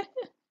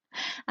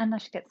 And I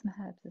should get some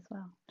herbs as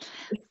well.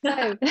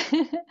 So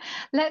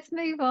let's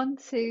move on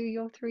to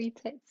your 3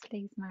 tips,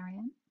 please,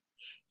 Marian.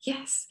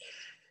 Yes.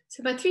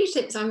 So my 3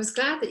 tips, I was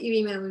glad that you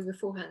emailed me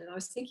beforehand, and I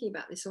was thinking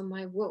about this on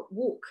my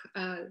walk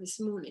this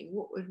morning.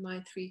 What would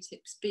my 3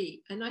 tips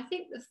be? And I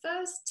think the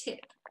first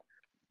tip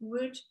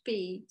would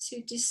be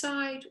to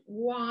decide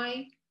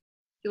why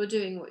you're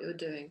doing what you're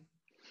doing.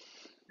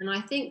 And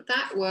I think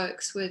that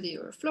works whether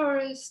you're a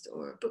florist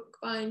or a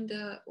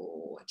bookbinder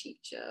or a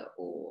teacher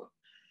or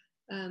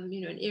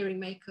an earring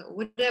maker or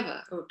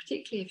whatever, or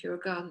particularly if you're a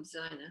garden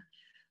designer.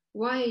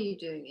 Why are you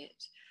doing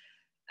it?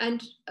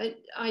 And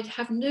I'd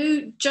have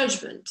no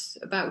judgment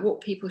about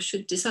what people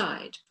should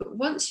decide. But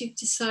once you've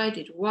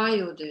decided why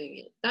you're doing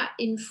it, that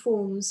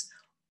informs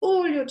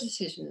all your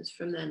decisions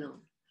from then on.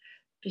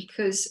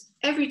 Because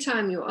every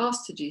time you're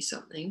asked to do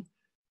something,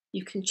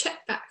 you can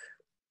check back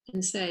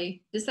and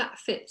say, does that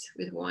fit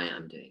with why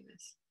I'm doing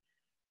this?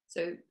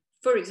 So,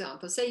 for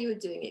example, say you were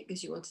doing it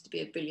because you wanted to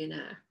be a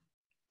billionaire.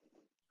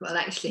 Well,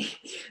 actually,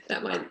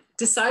 that might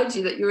decide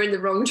you that you're in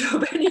the wrong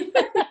job anyway.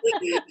 But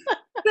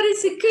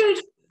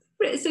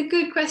it's a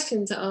good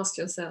question to ask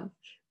yourself.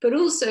 But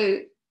also,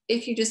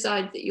 if you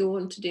decide that you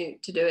want to do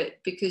it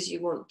because you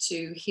want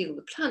to heal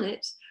the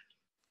planet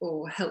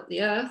or help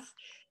the earth,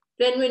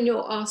 then when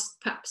you're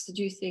asked perhaps to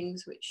do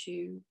things which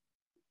you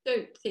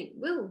don't think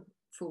will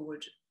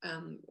forward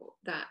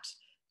that,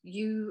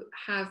 you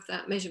have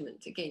that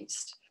measurement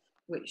against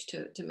which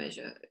to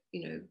measure.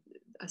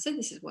 I said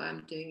this is why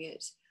I'm doing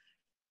it.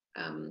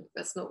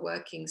 That's not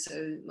working,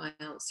 so my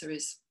answer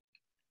is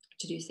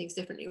to do things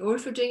differently. Or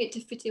if you're doing it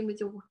to fit in with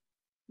your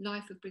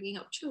life of bringing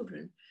up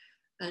children,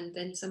 and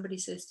then somebody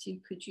says to you,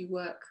 could you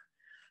work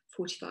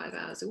 45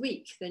 hours a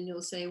week? Then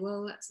you'll say,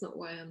 well, that's not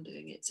why I'm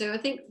doing it. So I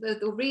think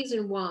the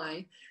reason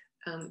why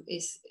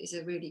is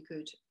a really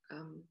good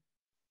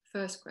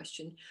first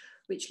question,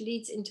 which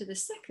leads into the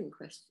second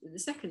question, the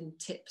second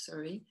tip,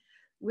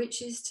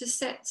 which is to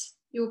set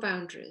your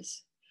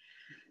boundaries.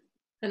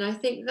 And I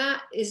think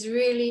that is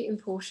really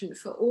important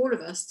for all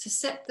of us to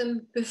set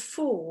them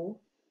before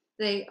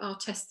they are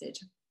tested.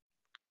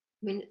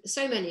 I mean,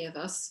 so many of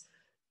us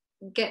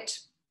get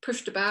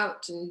pushed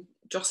about and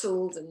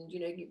jostled, and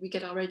we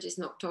get our edges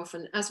knocked off,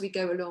 and as we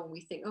go along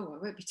we think, oh, I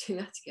won't be doing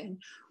that again,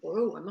 or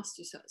oh, I must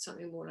do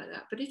something more like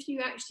that. But if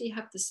you actually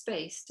have the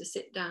space to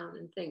sit down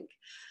and think,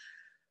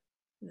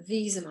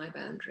 these are my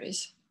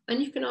boundaries,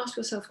 and you can ask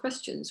yourself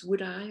questions,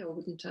 would I or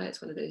wouldn't I?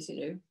 It's one of those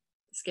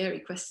scary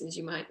questions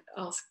you might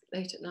ask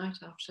late at night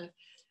after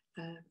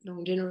a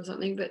long dinner or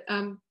something. But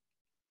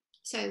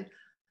so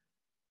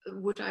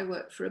would I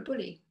work for a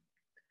bully?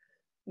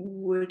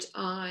 Would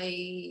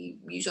I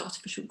use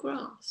artificial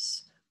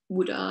grass?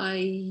 Would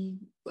I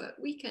work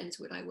weekends?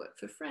 Would I work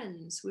for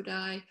friends? Would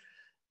I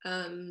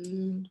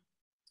use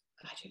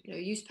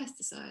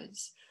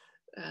pesticides?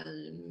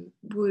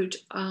 Would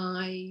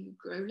I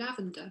grow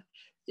lavender?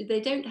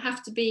 They don't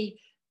have to be,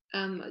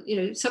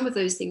 some of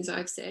those things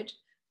I've said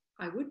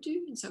I would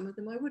do, and some of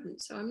them I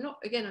wouldn't. So I'm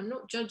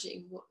not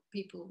judging what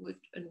people would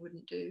and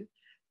wouldn't do.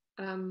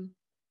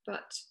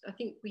 But I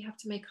think we have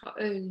to make our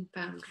own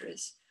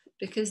boundaries,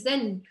 because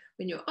then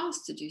when you're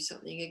asked to do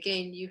something,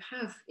 again, you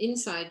have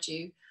inside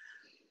you,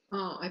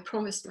 I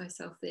promised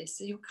myself this.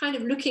 So you're kind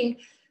of looking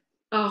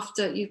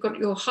after, you've got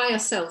your higher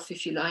self,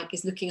 if you like,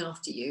 is looking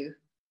after you.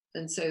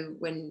 And so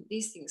when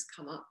these things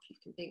come up, you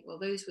can think, well,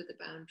 those were the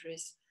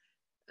boundaries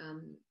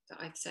that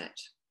I've set.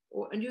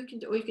 Or you can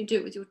do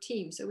it with your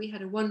team. So we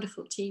had a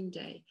wonderful team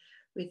day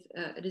with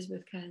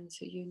Elizabeth Cairns,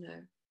 who you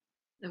know,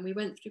 and we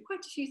went through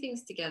quite a few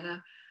things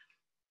together,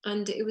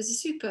 and it was a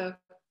super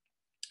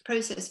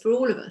process for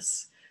all of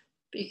us,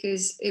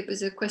 because it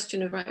was a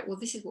question of, right, well,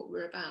 this is what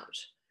we're about,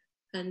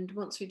 and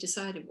once we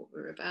decided what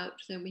we're about,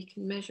 then we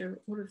can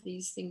measure all of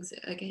these things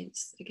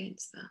against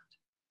that.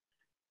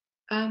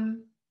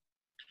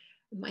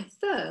 My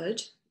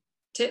third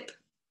tip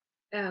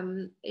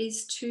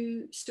is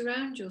to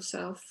surround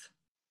yourself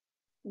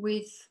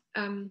with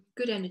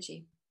good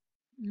energy,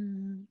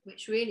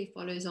 which really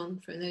follows on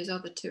from those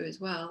other 2 as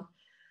well.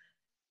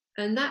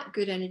 And that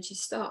good energy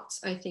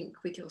starts, I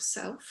think, with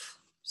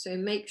yourself. So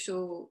make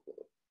sure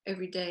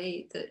every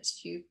day that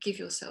you give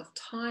yourself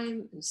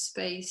time and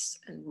space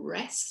and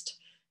rest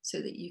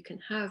so that you can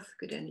have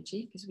good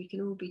energy, because we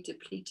can all be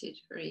depleted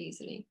very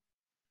easily.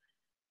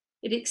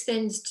 It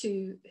extends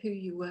to who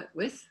you work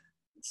with.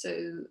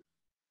 So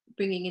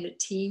bringing in a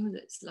team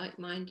that's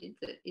like-minded,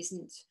 that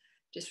isn't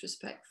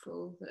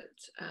disrespectful,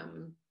 that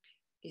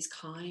is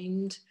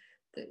kind,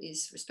 that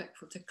is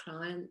respectful to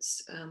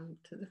clients,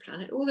 to the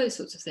planet, all those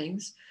sorts of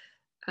things.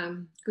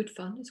 Good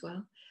fun as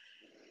well.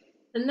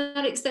 And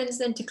that extends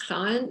then to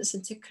clients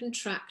and to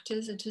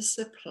contractors and to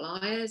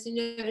suppliers,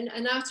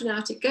 and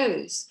out it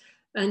goes.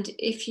 And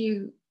if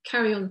you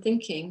carry on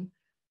thinking,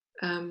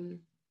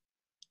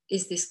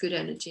 is this good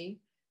energy?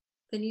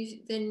 Then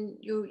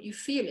you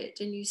feel it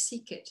and you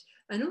seek it.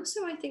 And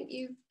also I think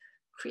you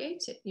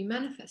create it, you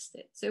manifest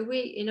it. So we,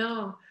 in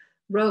our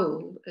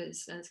role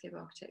as landscape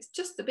architects,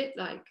 just a bit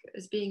like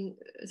as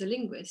a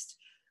linguist,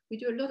 we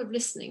do a lot of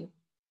listening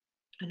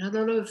and a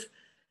lot of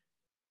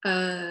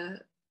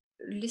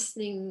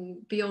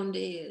listening beyond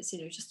ears,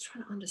 just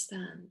trying to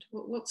understand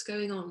what's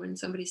going on when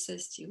somebody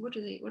says to you, what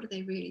are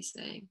they really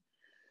saying?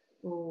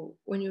 Or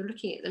when you're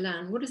looking at the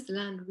land, what is the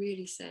land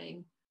really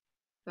saying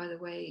by the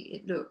way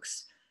it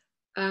looks?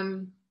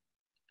 And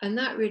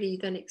that really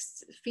then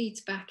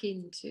feeds back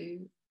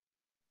into,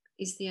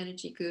 is the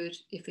energy good?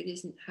 If it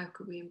isn't, how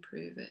can we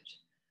improve it?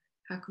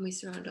 How can we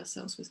surround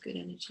ourselves with good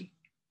energy?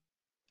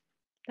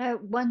 Oh,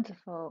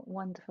 wonderful,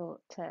 wonderful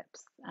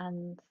tips.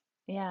 And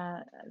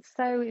yeah,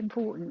 so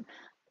important.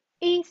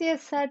 Easier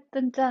said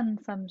than done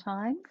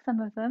sometimes,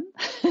 some of them.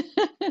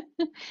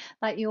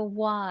 Like your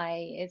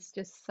why is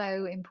just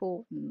so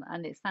important.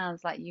 And it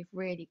sounds like you've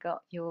really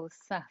got yours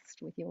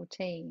sussed with your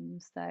team.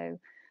 So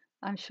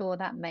I'm sure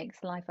that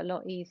makes life a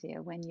lot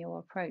easier when you're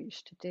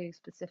approached to do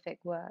specific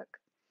work.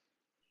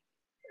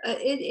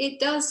 It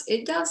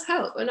does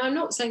help, and I'm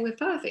not saying we're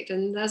perfect.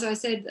 And as I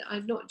said,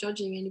 I'm not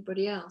judging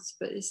anybody else,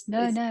 but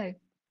No.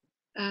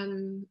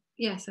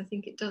 Yes, I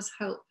think it does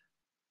help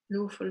an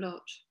awful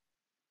lot,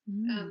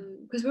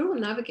 Mm. because we're all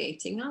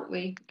navigating, aren't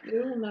we?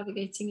 We're all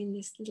navigating in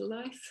this little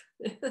life.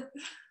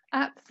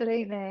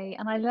 Absolutely.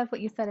 And I love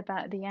what you said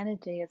about the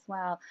energy as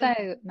well.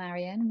 So,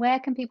 Marian, where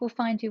can people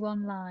find you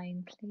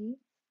online, please?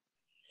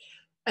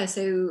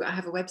 So I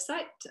have a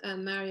website,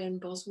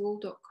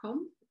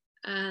 marianboswall.com,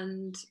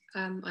 and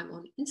I'm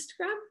on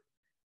Instagram,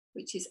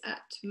 which is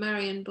at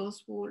Marian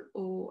Boswall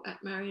or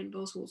at Marian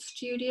Boswall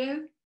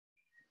Studio.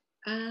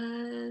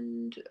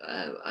 And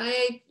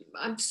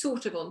I'm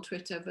sort of on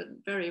Twitter, but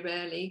very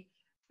rarely.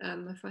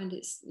 I find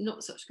it's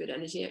not such good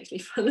energy, actually,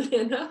 funnily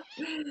enough.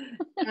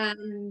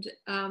 And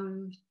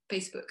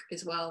Facebook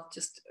as well,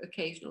 just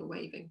occasional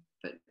waving,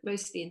 but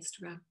mostly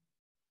Instagram.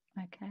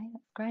 Okay,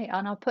 that's great.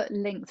 And I'll put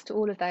links to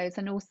all of those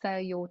and also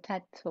your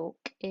TED Talk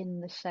in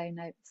the show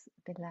notes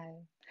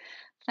below.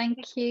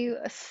 Thank you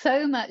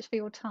so much for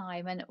your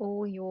time and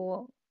all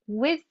your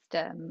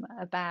wisdom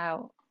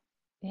about,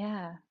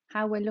 yeah,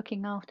 how we're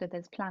looking after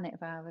this planet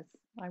of ours.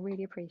 I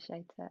really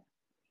appreciate it.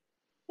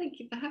 Thank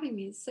you for having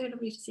me. It's so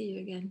lovely to see you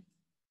again.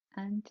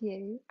 And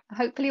you.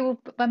 Hopefully we'll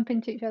bump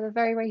into each other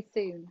very, very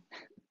soon.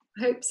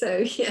 I hope so.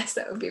 Yes,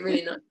 that would be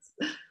really nice.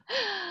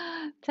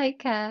 Take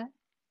care.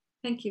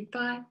 Thank you.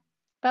 Bye.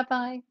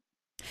 Bye-bye.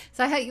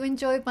 So I hope you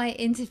enjoyed my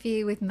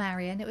interview with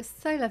Marian. It was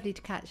so lovely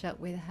to catch up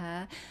with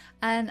her.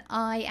 And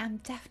I am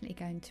definitely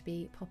going to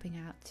be popping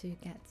out to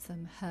get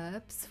some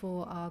herbs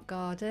for our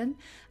garden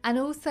and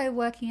also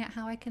working out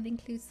how I can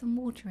include some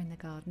water in the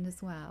garden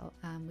as well.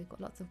 We've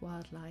got lots of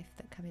wildlife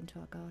that come into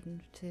our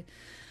garden to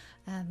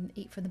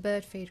eat from the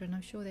bird feeder, and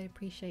I'm sure they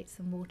appreciate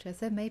some water.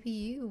 So maybe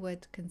you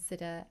would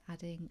consider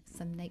adding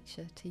some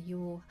nature to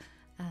your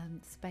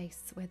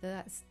space, whether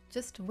that's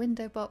just a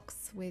window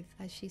box with,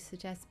 as she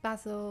suggests,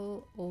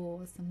 basil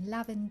or some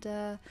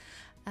lavender.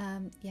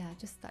 Yeah,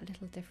 just that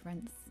little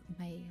difference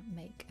may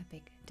make a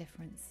big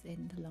difference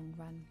in the long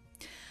run.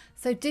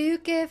 So do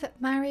give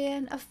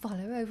Marian a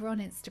follow over on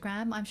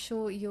Instagram. I'm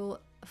sure you'll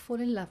fall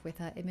in love with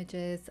her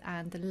images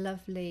and the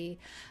lovely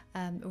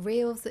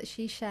reels that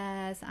she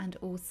shares, and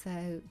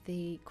also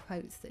the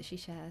quotes that she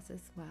shares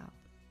as well.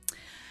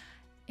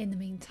 In the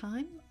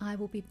meantime, I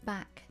will be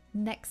back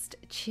next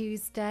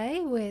Tuesday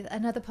with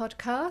another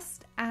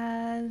podcast,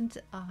 and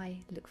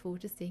I look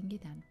forward to seeing you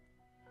then.